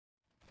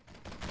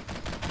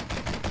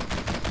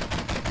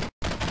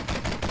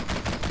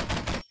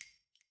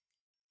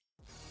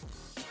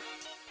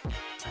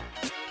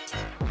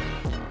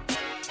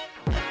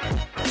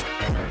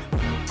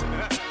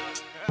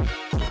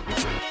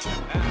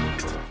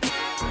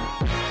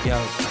Yo,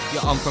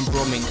 I'm from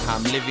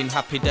Birmingham, living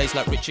happy days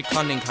like Richard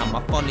Cunningham.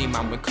 A funny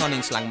man with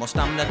cunning slang, more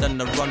stamina than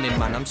the running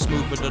man. I'm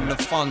smoother than the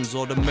funds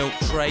or the milk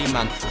tray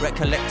man.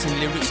 Recollecting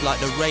lyrics like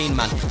the Rain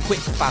Man. Quick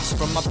fast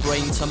from my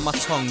brain to my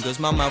tongue, as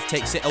my mouth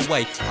takes it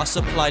away. I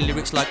supply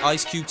lyrics like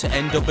Ice Cube to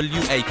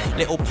NWA.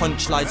 Little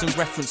punchlines and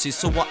references,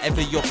 so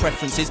whatever your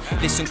preference is,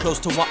 listen close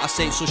to what I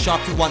say, so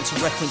sharp you want to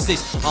reference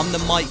this. I'm the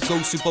mic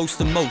ghost who boasts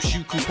the most.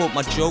 You can quote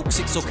my jokes,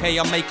 it's okay,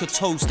 I make a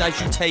toast as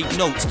you take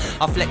notes.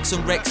 I flex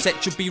and wreck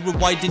set, you'll be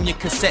rewinding your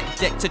cassette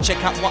deck to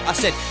check out what I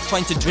said,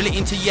 trying to drill it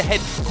into your head.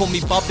 Call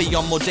me Bobby,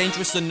 I'm more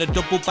dangerous than a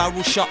double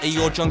barrel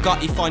shotty or John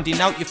Gotti finding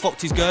out you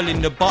fucked his girl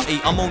in the body.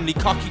 I'm only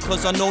cocky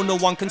cause I know no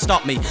one can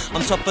stop me.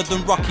 I'm tougher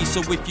than Rocky,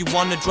 so if you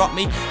wanna drop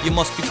me, you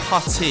must be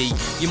putty.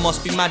 You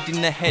must be mad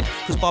in the head,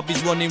 cause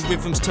Bobby's running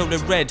rhythms till they're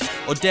red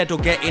or dead, or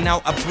getting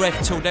out of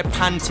breath till they're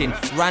panting,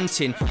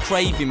 ranting,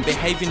 craving,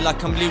 behaving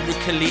like I'm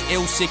lyrically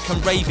ill, sick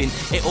and raving.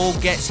 It all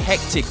gets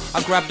hectic,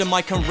 I grabbed the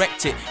mic and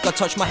wrecked it, got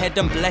touched my head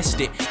and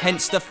blessed it,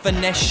 hence the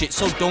finesse shit.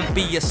 So don't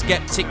be a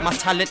skeptic, my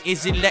talent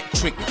is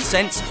electric.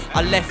 Sense,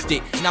 I left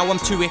it, now I'm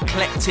too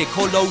eclectic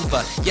all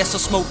over. Yes, I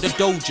smoke the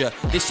Doja,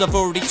 this I've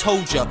already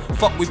told ya.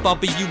 Fuck with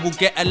Bobby, you will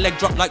get a leg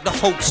drop like the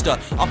Hulkster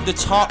off the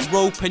top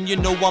rope, and you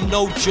know I'm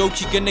no joke.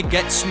 You're gonna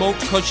get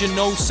smoked, cause you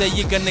know, say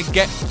you're gonna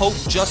get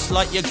poked just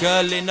like your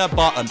girl in a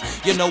bottom.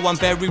 You know I'm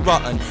very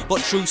rotten,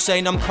 but true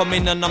saying I'm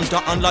coming and I'm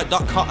dotting like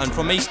Dot Cotton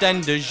from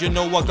EastEnders. You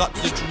know I got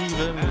the true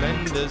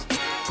lenders.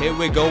 Here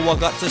we go, I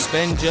got to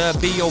spend ya.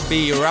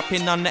 B.O.B.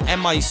 rapping on the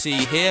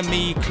MIC. Hear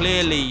me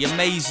clearly,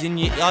 amazing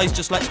your eyes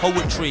just like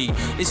poetry.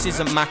 This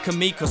isn't Mac and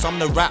me, cause I'm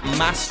the rap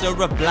master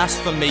of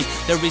blasphemy.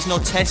 There is no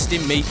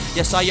testing me,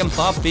 yes I am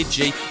Bobby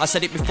G. I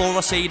said it before,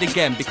 I say it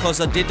again,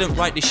 because I didn't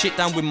write this shit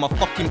down with my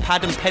fucking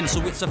pad and pen. So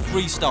it's a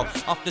freestyle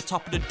off the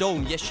top of the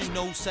dome. Yes you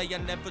know, say I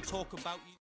never talk about you.